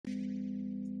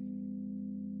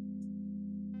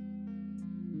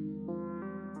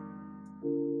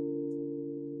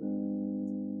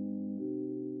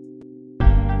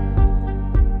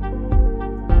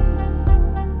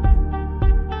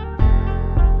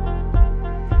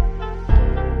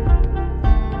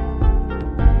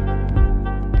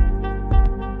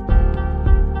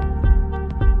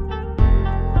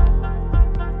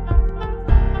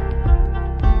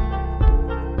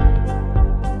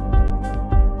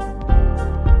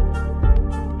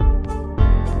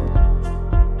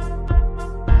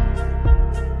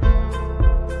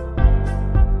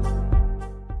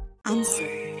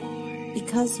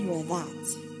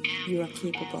you are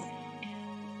capable.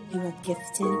 You are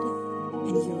gifted and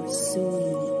you are so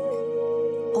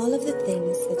unique. All of the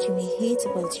things that you may hate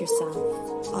about yourself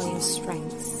are your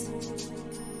strengths.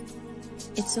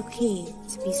 It's okay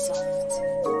to be soft.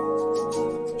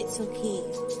 It's okay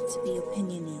to be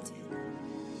opinionated.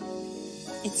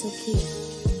 It's okay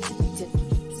to be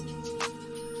different.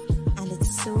 And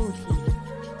it's so okay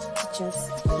to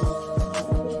just be.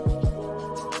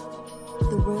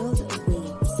 The world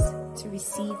awaits to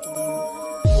receive you.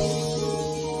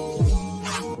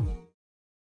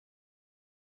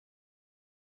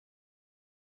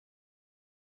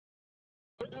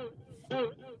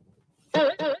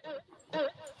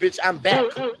 Bitch, I'm back.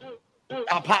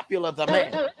 I'm popular the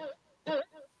man.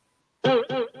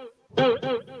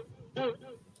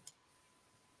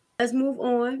 Let's move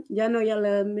on. Y'all know y'all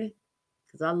love me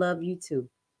because I love you too.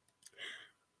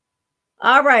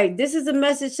 All right. This is a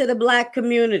message to the Black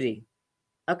community.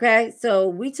 Okay. So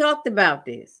we talked about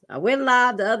this. I went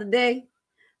live the other day,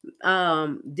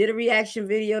 did a reaction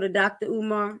video to Dr.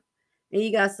 Umar, and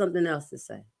he got something else to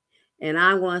say. And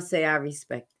I'm going to say I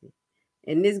respect it.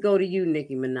 And this go to you,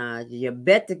 Nicki Minaj. You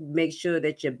better make sure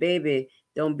that your baby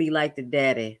don't be like the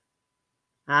daddy.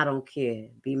 I don't care.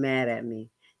 Be mad at me.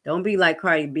 Don't be like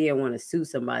Cardi B and want to sue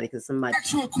somebody because somebody.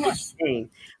 Actual question.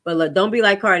 But look, don't be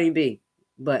like Cardi B.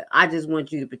 But I just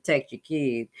want you to protect your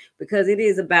kids because it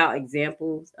is about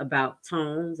examples, about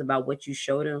tones, about what you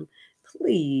show them.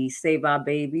 Please save our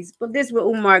babies. But this is what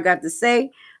Umar got to say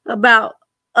about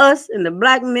us and the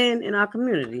Black men in our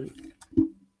community.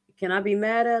 Can I be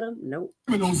mad at him? Nope.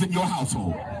 Criminals in your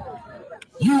household.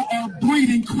 You are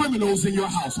breeding criminals in your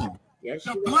household. Yes,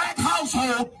 the Black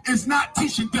household is not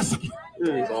teaching discipline.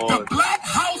 The Black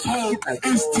household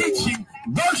is teaching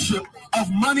worship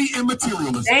of money and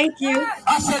materialism. Thank you.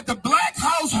 I said the Black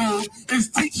household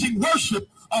is teaching worship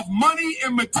of money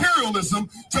and materialism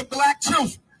to Black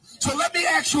children. So let me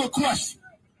ask you a question.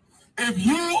 If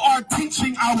you are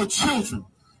teaching our children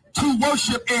to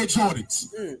worship Air Jordans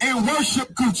and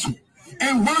worship Gucci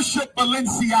and worship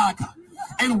Balenciaga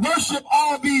and worship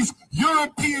all these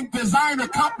European designer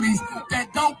companies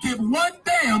that don't give one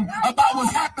damn about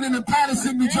what's happening in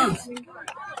Patterson, New Jersey.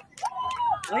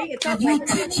 If you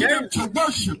teach them to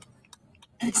worship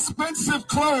expensive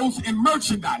clothes and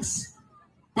merchandise,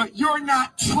 but you're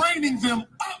not training them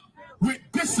up with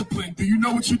discipline, do you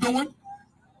know what you're doing?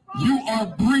 You are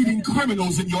breeding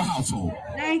criminals in your household.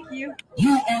 Thank you.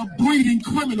 You are breeding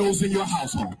criminals in your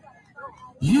household.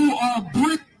 You are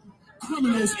breeding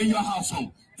criminals in your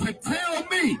household. To tell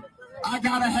me I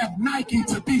gotta have Nike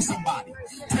to be somebody.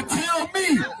 To tell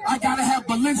me I gotta have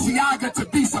Balenciaga to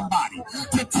be somebody.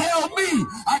 To tell me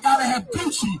I gotta have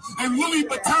Gucci and Louis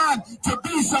Vuitton to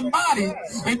be somebody.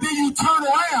 And then you turn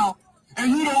around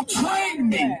and you don't train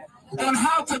me on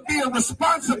how to be a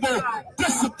responsible,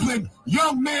 disciplined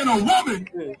young man or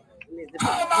woman.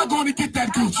 How am I going to get that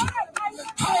Gucci?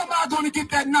 How am I going to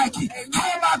get that Nike?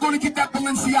 How am I going to get that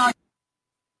Balenciaga?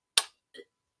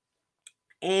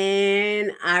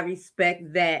 And I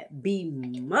respect that. Be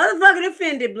motherfucking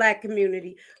offended, Black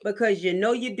community, because you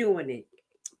know you're doing it.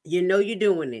 You know you're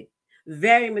doing it.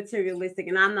 Very materialistic.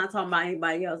 And I'm not talking about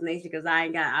anybody else, nation, because I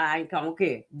ain't don't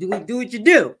care. Do what you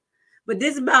do. But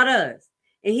this is about us.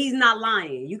 And he's not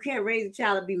lying. You can't raise a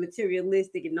child to be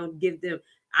materialistic and don't give them.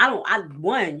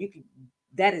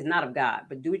 That is not of God,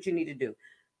 but do what you need to do.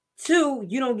 2,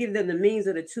 you don't give them the means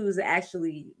or the tools to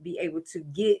actually be able to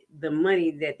get the money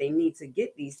that they need to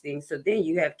get these things. So then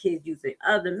you have kids using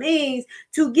other means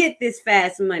to get this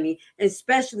fast money,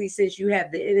 especially since you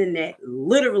have the internet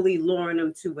literally luring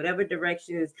them to whatever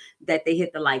directions that they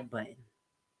hit the like button.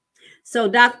 So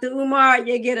Dr. Umar,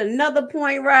 you get another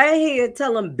point right here.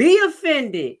 Tell them be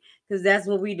offended, because that's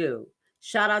what we do.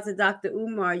 Shout out to Dr.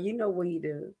 Umar. You know what he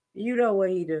do. You know what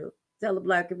he do. Tell the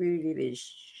Black community this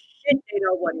shit they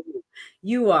know what he do.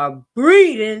 You are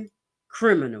breeding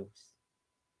criminals.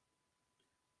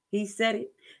 He said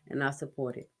it, and I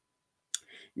support it.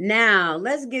 Now,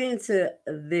 let's get into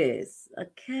this.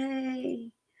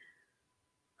 Okay.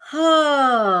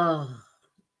 Oh,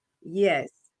 yes.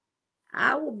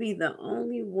 I will be the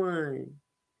only one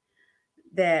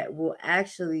that will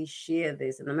actually share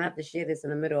this. And I'm going to have to share this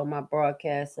in the middle of my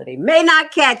broadcast, so they may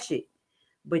not catch it.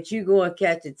 But you're going to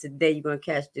catch it today. You're going to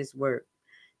catch this word.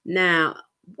 Now,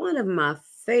 one of my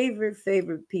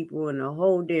favorite people in the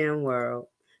whole damn world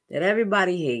that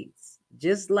everybody hates,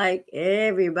 just like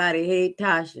everybody hate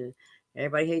Tasha.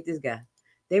 Everybody hate this guy.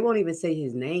 They won't even say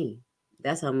his name.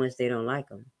 That's how much they don't like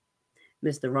him.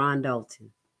 Mr. Ron Dalton.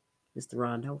 Mr.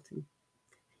 Ron Dalton.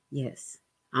 Yes,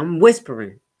 I'm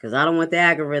whispering because I don't want the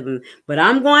algorithm, but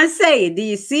I'm going to say it. Do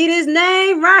you see this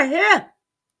name right here?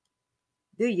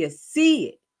 Do you see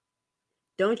it?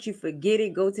 Don't you forget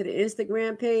it. Go to the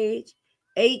Instagram page,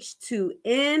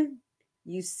 H2N.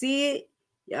 You see it.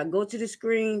 Y'all go to the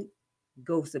screen.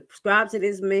 Go subscribe to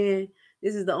this man.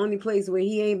 This is the only place where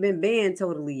he ain't been banned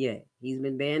totally yet. He's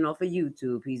been banned off of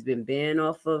YouTube. He's been banned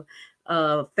off of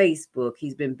Facebook.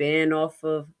 He's been banned off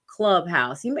of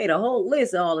Clubhouse. He made a whole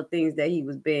list of all the things that he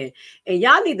was banned. And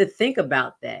y'all need to think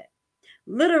about that.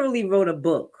 Literally wrote a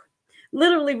book.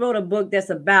 Literally wrote a book that's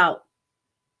about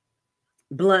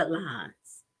bloodlines,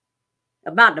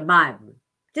 about the Bible,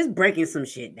 just breaking some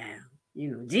shit down,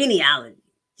 genealogy,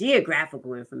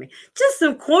 geographical information, just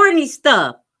some corny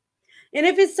stuff. And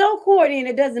if it's so corny and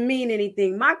it doesn't mean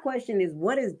anything, my question is,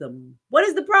 what is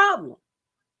the problem?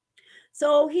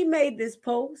 So he made this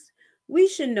post. We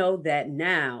should know that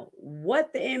now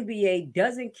what the NBA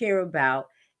doesn't care about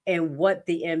and what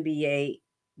the NBA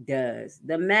does.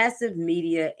 The massive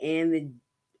media and the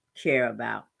care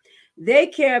about. They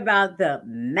care about the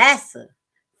massa.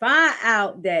 Find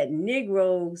out that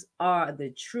Negroes are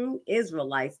the true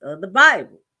Israelites of the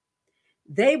Bible.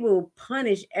 They will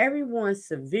punish everyone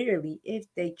severely if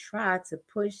they try to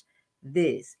push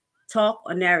this talk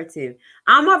or narrative.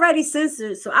 I'm already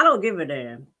censored, so I don't give a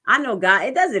damn. I know God,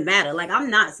 it doesn't matter. Like, I'm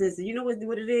not censored. You know what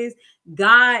it is?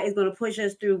 God is going to push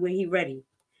us through when he's ready,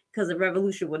 because the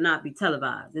revolution will not be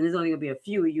televised. And there's only going to be a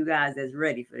few of you guys that's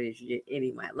ready for this shit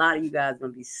anyway. A lot of you guys are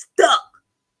going to be stuck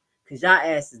because y'all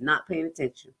ass is not paying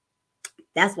attention.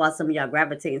 That's why some of y'all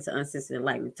gravitating to uncensored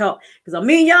enlightenment talk. Because I'm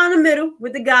me and y'all in the middle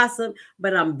with the gossip,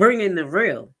 but I'm bringing the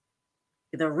real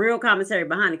commentary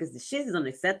behind it, because the shit is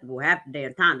unacceptable half the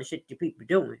damn time, the shit you people are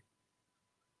doing.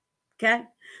 Okay?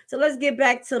 So let's get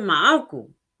back to my uncle,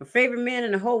 my favorite man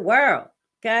in the whole world.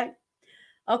 Okay?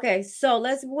 Okay, so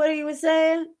what he was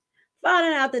saying?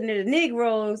 Finding out that the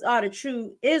Negroes are the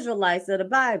true Israelites of the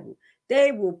Bible.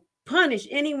 They will punish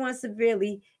anyone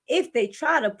severely if they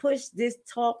try to push this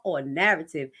talk or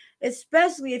narrative,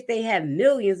 especially if they have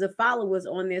millions of followers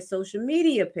on their social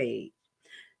media page.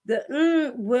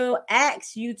 The will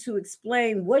ask you to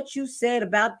explain what you said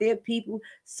about their people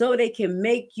so they can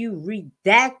make you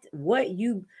retract what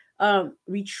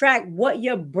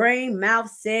your brain mouth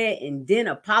said and then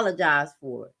apologize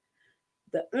for it.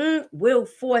 The will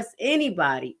force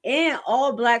anybody and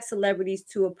all Black celebrities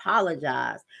to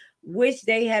apologize, which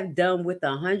they have done with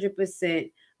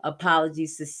 100% apology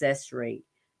success rate.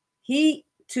 Hebrew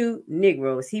to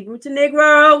Negroes. Hebrews to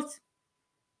Negroes.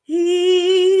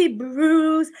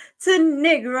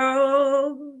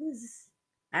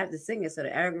 I have to sing it so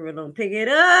the algorithm don't pick it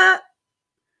up.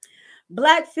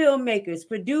 Black filmmakers,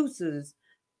 producers,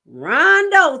 Ron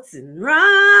Dalton.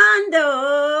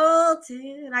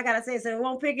 I gotta say it so it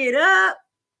won't pick it up.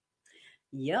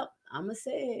 Yep, I'ma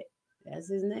say it. That's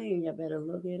his name. Y'all better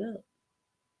look it up.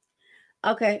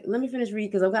 Okay, let me finish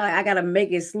reading because I gotta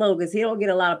make it slow because he don't get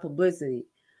a lot of publicity.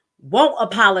 Won't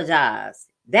apologize.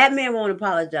 That man won't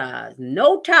apologize.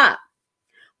 No top,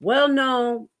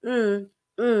 well-known,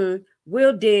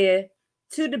 will dare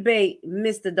to debate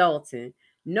Mr. Dalton.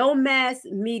 No mass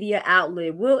media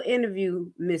outlet will interview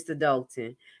Mr.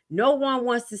 Dalton. No one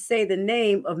wants to say the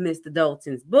name of Mr.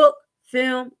 Dalton's book,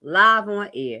 film, live on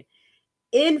air.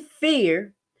 In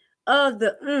fear of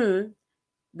the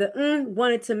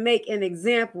wanted to make an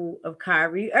example of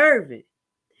Kyrie Irving,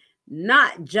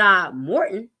 not Ja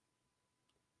Morant.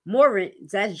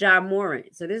 That's Ja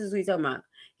Morant. So this is what he's talking about.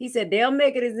 He said they'll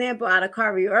make an example out of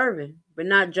Kyrie Irving, but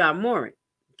not Ja Morant.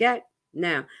 Okay?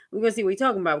 Now, we're going to see what he's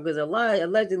talking about, because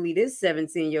allegedly this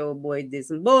 17-year-old boy did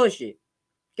some bullshit.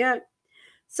 Okay?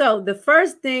 So the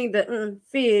first thing the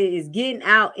fear is getting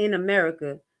out in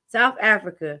America, South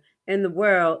Africa, and the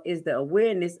world is the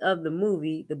awareness of the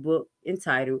movie, the book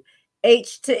entitled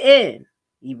H to N.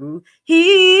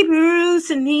 Hebrews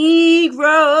to Negroes,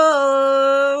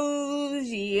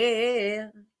 yeah.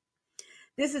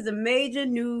 This is a major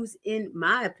news, in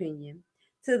my opinion,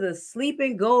 to the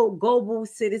sleeping global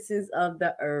citizens of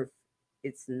the earth.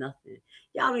 It's nothing.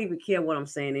 Y'all don't even care what I'm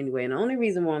saying anyway. And the only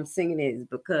reason why I'm singing it is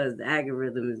because the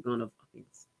algorithm is gonna fucking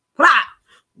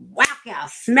whack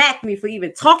out, smack me for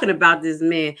even talking about this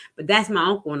man. But that's my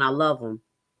uncle and I love him.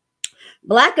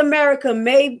 Black America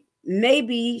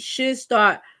maybe should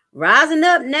start rising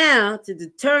up now to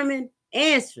determine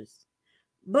answers,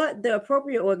 but the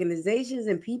appropriate organizations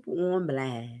and people on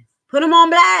blast. Put them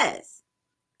on blast,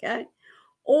 okay?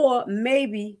 Or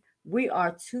maybe we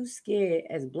are too scared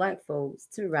as Black folks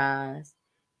to rise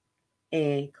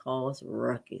and cause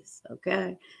ruckus,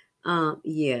 okay?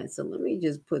 Yeah, so let me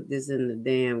just put this in the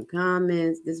damn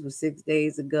comments. This was 6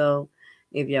 days ago.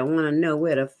 If y'all want to know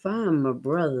where to find my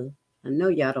brother, I know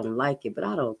y'all don't like it, but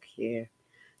I don't care.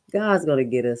 God's gonna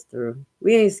get us through.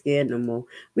 We ain't scared no more.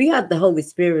 We got the Holy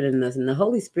Spirit in us, and the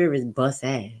Holy Spirit is bust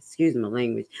ass. Excuse my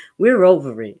language. We're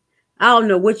over it. I don't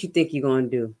know what you think you're gonna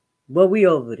do, but we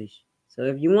over this. So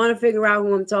if you want to figure out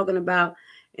who I'm talking about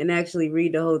and actually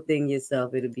read the whole thing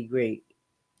yourself, it'll be great.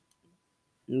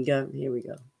 Okay, here we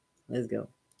go. Let's go.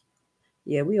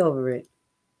 Yeah, we over it.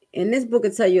 And this book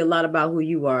will tell you a lot about who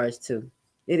you are as too.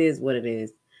 It is what it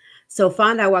is. So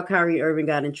find out why Kyrie Irving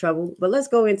got in trouble. But let's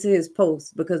go into his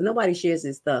post because nobody shares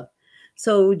his stuff.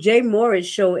 So Jay Morris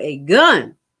showed a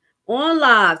gun on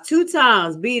live 2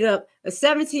 times, beat up a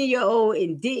 17-year-old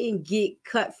and didn't get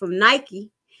cut from Nike.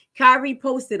 Kyrie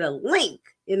posted a link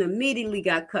and immediately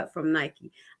got cut from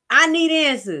Nike. I need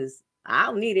answers. I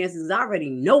don't need answers. I already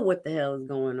know what the hell is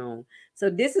going on. So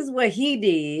this is what he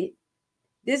did.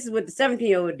 This is what the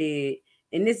 17-year-old did.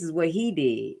 And this is what he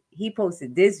did. He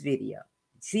posted this video.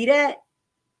 See that?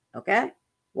 Okay.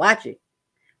 Watch it.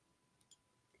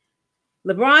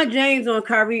 LeBron James on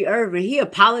Kyrie Irving. He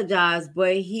apologized,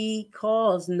 but he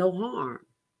caused no harm.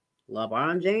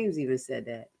 LeBron James even said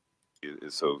that.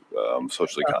 It's so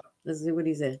socially Let's see what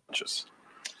he said. conscious.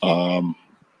 I'm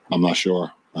not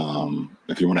sure.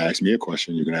 If you want to ask me a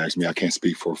question, you can ask me. I can't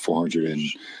speak for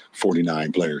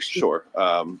 449 players. Sure.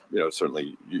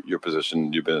 Certainly your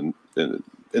position, you've been in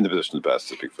the position of the best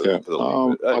to speak for, for the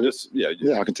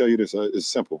league. I can tell you this. It's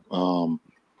simple.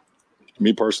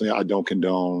 Me personally, I don't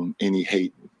condone any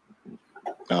hate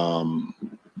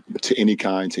to any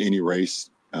kind, to any race,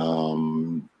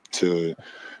 to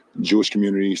Jewish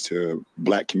communities, to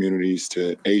Black communities,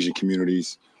 to Asian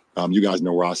communities. You guys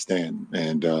know where I stand.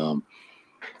 And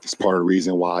it's part of the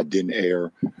reason why I didn't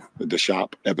air the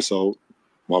shop episode,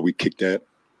 why we kicked that,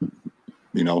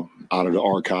 out of the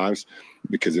archives,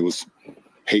 because it was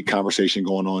hate conversation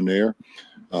going on there.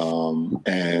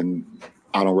 And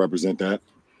I don't represent that.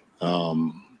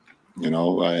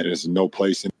 There's no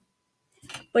place in.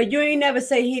 But you ain't never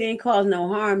say he didn't cause no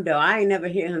harm, though. I ain't never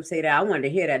hear him say that. I wanted to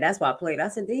hear that. That's why I played. I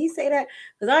said, did he say that?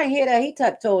 Because I didn't hear that. He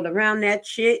tiptoed around that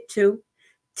shit, too.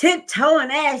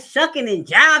 Tiptoeing, ass shucking and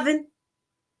jiving.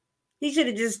 He should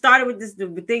have just started with this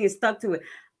thing and stuck to it.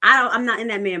 I'm not in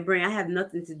that man's brain. I have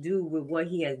nothing to do with what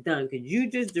he has done. Could you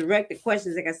just direct the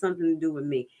questions that got something to do with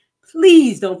me?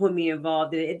 Please don't put me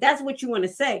involved in it. If that's what you want to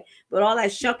say. But all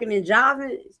that shucking and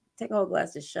jiving, take a whole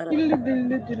glass to shut up.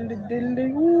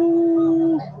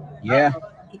 Yeah.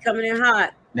 He coming in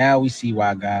hot. Now we see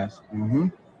why, guys.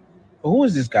 But who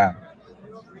is this guy?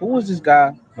 Who is this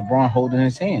guy LeBron holding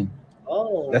his hand?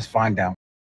 Oh. Let's find out.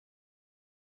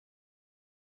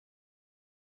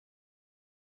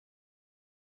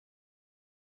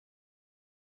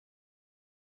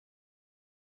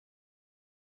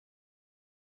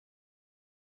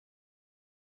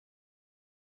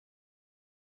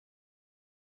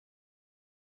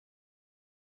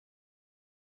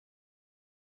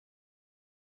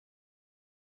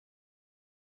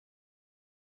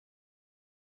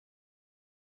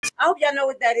 I hope y'all know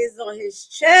what that is on his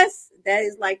chest. That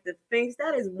is like the things.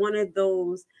 That is one of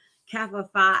those Kappa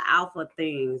Phi Alpha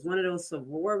things. One of those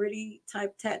sorority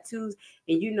type tattoos.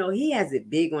 And he has it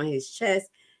big on his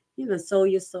chest. Sold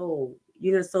your soul.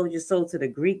 Sold your soul to the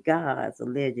Greek gods,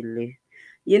 allegedly.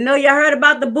 Y'all heard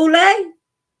about the boule?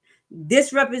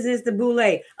 This represents the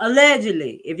boule,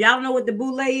 allegedly. If y'all know what the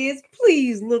boule is,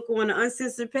 please look on the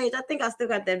uncensored page. I think I still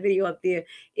got that video up there.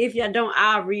 If y'all don't,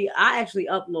 I actually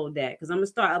upload that because I'm gonna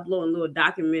start uploading little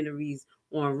documentaries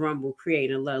on Rumble,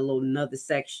 creating a little another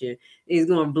section. It's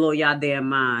gonna blow y'all damn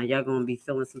mind. Y'all gonna be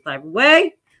feeling some type of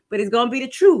way, but it's gonna be the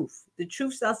truth. The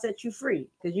truth shall set you free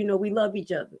because we love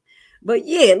each other. But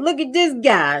yeah, look at this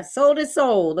guy, sold his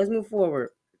soul. Let's move forward.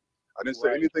 I didn't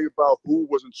say anything about who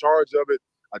was in charge of it.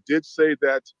 I did say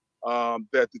that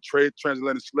that the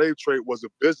transatlantic slave trade was a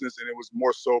business and it was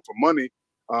more so for money.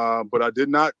 But I did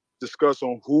not discuss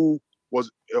on who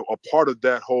was a part of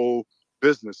that whole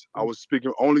business. I was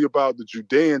speaking only about the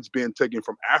Judeans being taken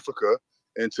from Africa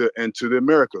into the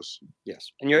Americas.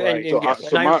 Yes, and you're right.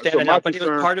 I understand that, but it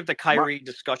was part of the Kyrie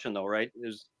discussion, though, right?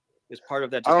 Is part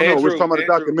of that discussion. I don't know. We're talking about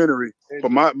the documentary,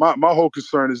 but my whole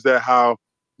concern is that how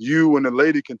you and the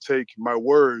lady can take my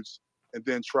words and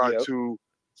then try to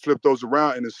flip those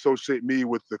around and associate me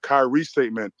with the Kyrie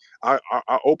statement. I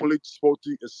openly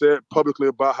said publicly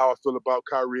about how I feel about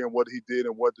Kyrie and what he did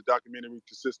and what the documentary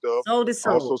consists of.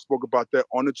 I also spoke about that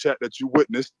on the chat that you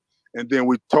witnessed. And then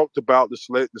we talked about the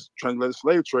transatlantic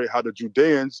slave trade, how the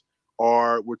Judeans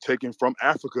were taken from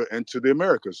Africa into the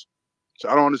Americas. So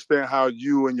I don't understand how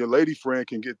you and your lady friend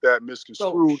can get that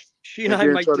misconstrued. So she and I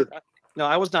might. No,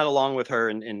 I was not along with her,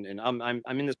 and I'm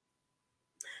in this.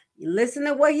 Listen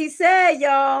to what he said,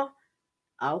 y'all.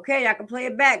 Okay, I can play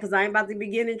it back because I ain't about to be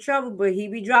getting in trouble, but he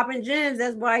be dropping gems.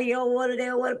 That's why he don't want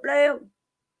to play him.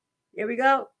 Here we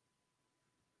go.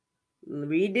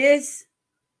 Read this.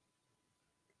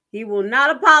 He will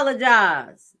not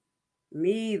apologize.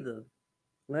 Me either.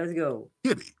 Let's go.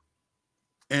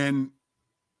 And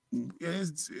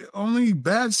it's only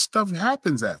bad stuff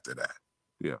happens after that.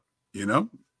 Yeah. You know,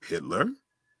 Hitler,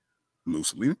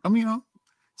 Mussolini. I mean, you know,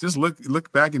 just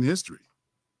look back in history.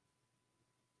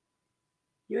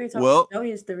 You ain't talking about no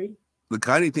history. The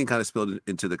Kyrie thing kind of spilled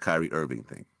into the Kyrie Irving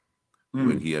thing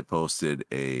when he had posted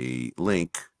a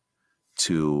link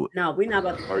to. No, we're not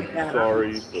about to. Are you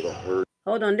sorry for the hurt?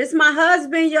 Hold on, this is my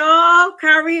husband, y'all,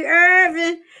 Kyrie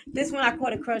Irving. This one I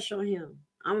caught a crush on him.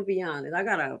 I'm gonna be honest. I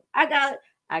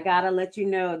gotta let you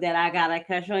know that I got a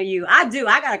crush on you. I do.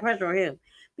 I got a crush on him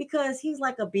because he's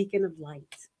like a beacon of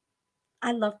light.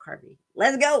 I love Kyrie.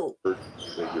 Let's go. Look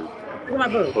at my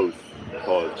boo.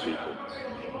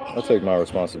 I'll take my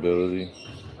responsibility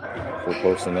for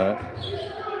posting that.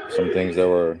 Some things that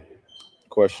were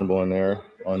questionable in there,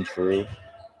 untrue.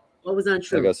 What was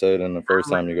untrue? Like I said, in the first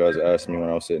time you guys asked me when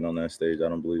I was sitting on that stage, I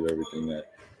don't believe everything that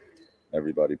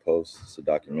everybody posts. It's a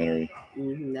documentary.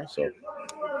 So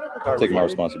I'll take my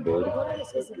responsibility.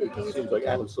 It seems like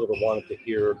Adam sort of wanted to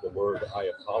hear the word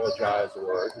 "I apologize,"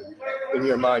 or in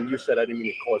your mind, you said, "I didn't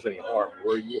mean to cause any harm."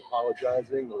 Were you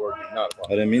apologizing, or did you not? I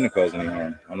didn't mean to cause any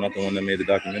harm. I'm not the one that made the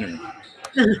documentary.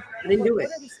 I didn't do it.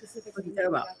 What are you talking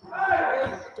about?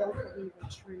 Don't believe in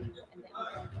true and that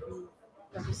you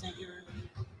represent your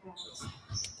rights.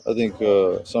 I think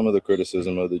some of the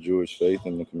criticism of the Jewish faith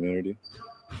in the community,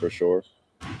 for sure.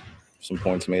 Some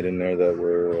points made in there that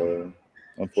were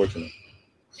unfortunate.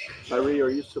 Kyrie, are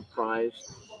you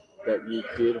surprised that you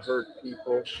did hurt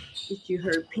people? Did you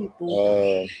hurt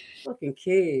people? Fucking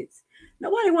kids.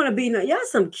 Nobody want to be y'all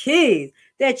some kids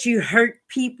that you hurt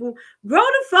people. Grow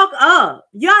the fuck up.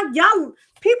 Y'all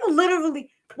people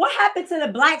literally. What happened to the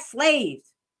black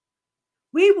slaves?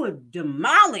 We were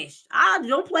demolished.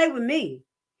 Don't play with me.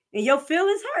 And your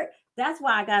feelings hurt. That's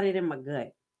why I got it in my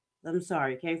gut. I'm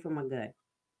sorry, it came from my gut.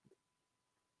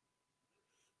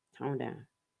 Tone down.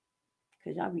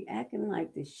 Because y'all be acting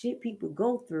like the shit people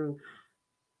go through.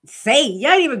 Y'all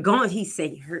ain't even going. He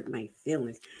said, hurt my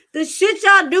feelings. The shit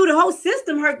y'all do, the whole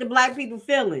system hurt the black people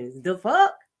feelings. The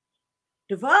fuck?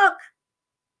 The fuck?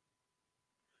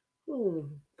 Ooh,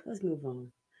 let's move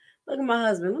on. Look at my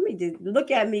husband.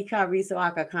 Look at me, Kyrie, so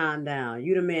I can calm down.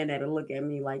 You the man that'll look at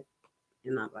me like,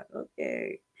 and I'm like,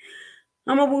 okay.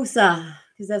 I'm a woosa,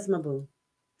 because that's my boo.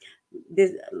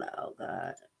 This, oh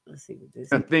God. Let's see what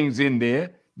this is. Things in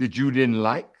there that you didn't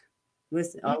like.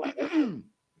 Listen,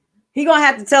 he gonna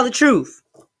have to tell the truth.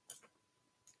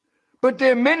 But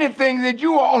there are many things that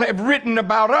you all have written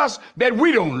about us that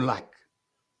we don't like.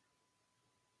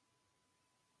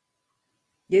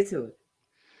 Get to it.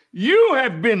 You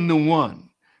have been the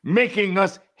one making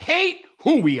us hate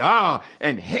who we are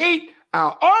and hate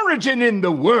our origin in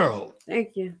the world.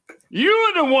 Thank you.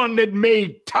 You're the one that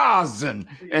made Tarzan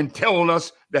and told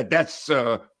us that that's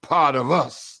part of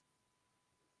us.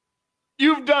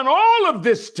 You've done all of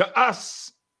this to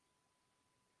us.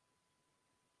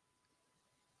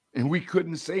 And we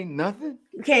couldn't say nothing?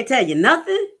 We can't tell you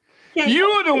nothing?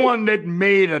 You're the one that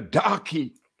made a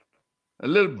darky, a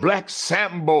little black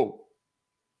Sambo.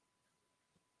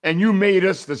 And you made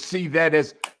us to see that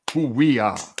as who we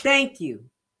are. Thank you.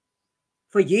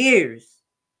 For years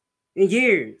and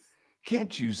years.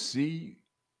 Can't you see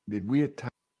that we're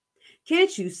tired?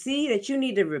 Can't you see that you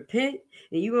need to repent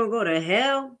and you're going to go to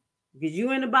hell because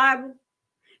you in the Bible?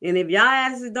 And if y'all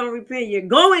asses don't repent, you're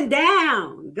going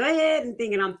down. Go ahead and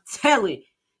think, and I'm telling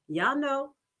y'all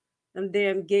know them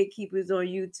damn gatekeepers on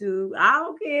YouTube. I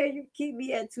don't care. You keep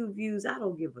me at 2 views. I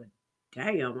don't give a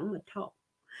damn. I'm going to talk.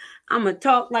 I'm going to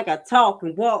talk like I talk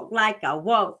and walk like I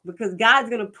walk because God's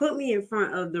going to put me in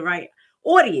front of the right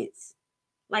audience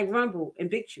like Rumble and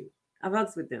Big Tree. I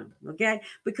fucks with them, okay?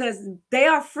 Because they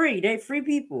are free. They're free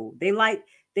people. They like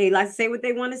to say what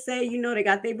they want to say. You know, they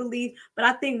got their belief. But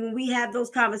I think when we have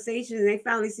those conversations and they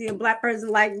finally see a black person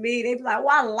like me, they be like, well,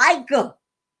 I like her.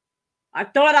 I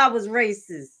thought I was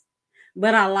racist,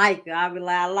 but I like her. I be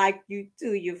like, I like you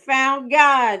too. You found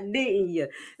God, didn't you?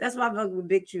 That's why I fuck with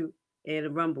Big Tree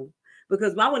and Rumble.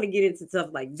 Because I want to get into stuff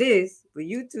like this, for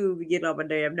YouTube to get on my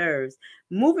damn nerves.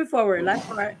 Moving forward, that's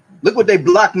right. Look what they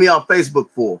blocked me on Facebook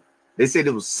for. They said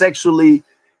it was sexually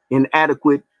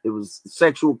inadequate. It was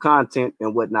sexual content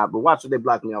and whatnot. But watch what they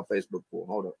blocked me on Facebook for.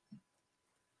 Hold up.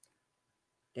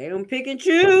 They don't pick and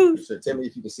choose. So tell me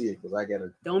if you can see it, because I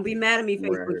gotta. Don't be mad at me,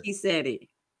 Facebook. He said it.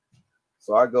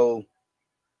 So I go.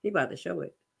 He about to show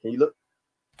it. Can you look?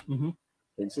 Can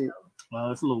you see it?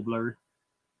 It's a little blurry.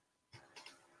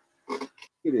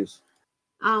 It is.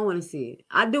 I don't want to see it.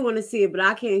 I do want to see it, but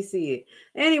I can't see it.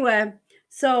 Anyway,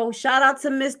 so shout out to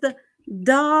Mr.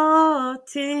 Dalton.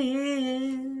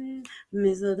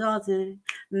 Mr. Dalton.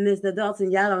 Mr.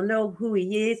 Dalton, y'all don't know who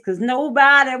he is because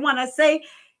nobody want to say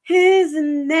his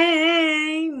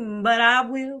name, but I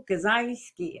will because I ain't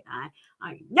scared. I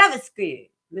ain't never scared.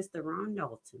 Mr. Ron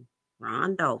Dalton.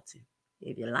 Ron Dalton.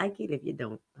 If you like it, if you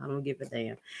don't, I don't give a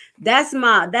damn. That's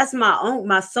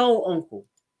my soul uncle.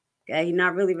 Okay, he's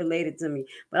not really related to me,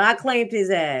 but I claimed his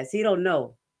ass. He don't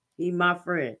know. He's my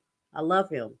friend. I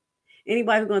love him.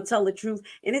 Anybody who's gonna tell the truth,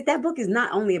 and that book is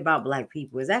not only about Black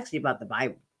people, it's actually about the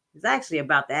Bible. It's actually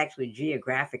about the actual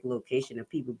geographic location of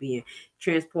people being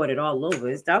transported all over.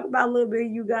 It's talking about a little bit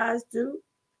of you guys too.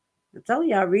 I'm telling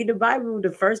y'all, read the Bible,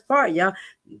 the first part. Y'all,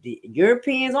 the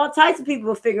Europeans, all types of people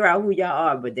will figure out who y'all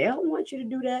are, but they don't want you to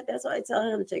do that. That's why I tell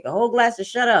him to take a whole glass of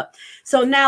shut up. So now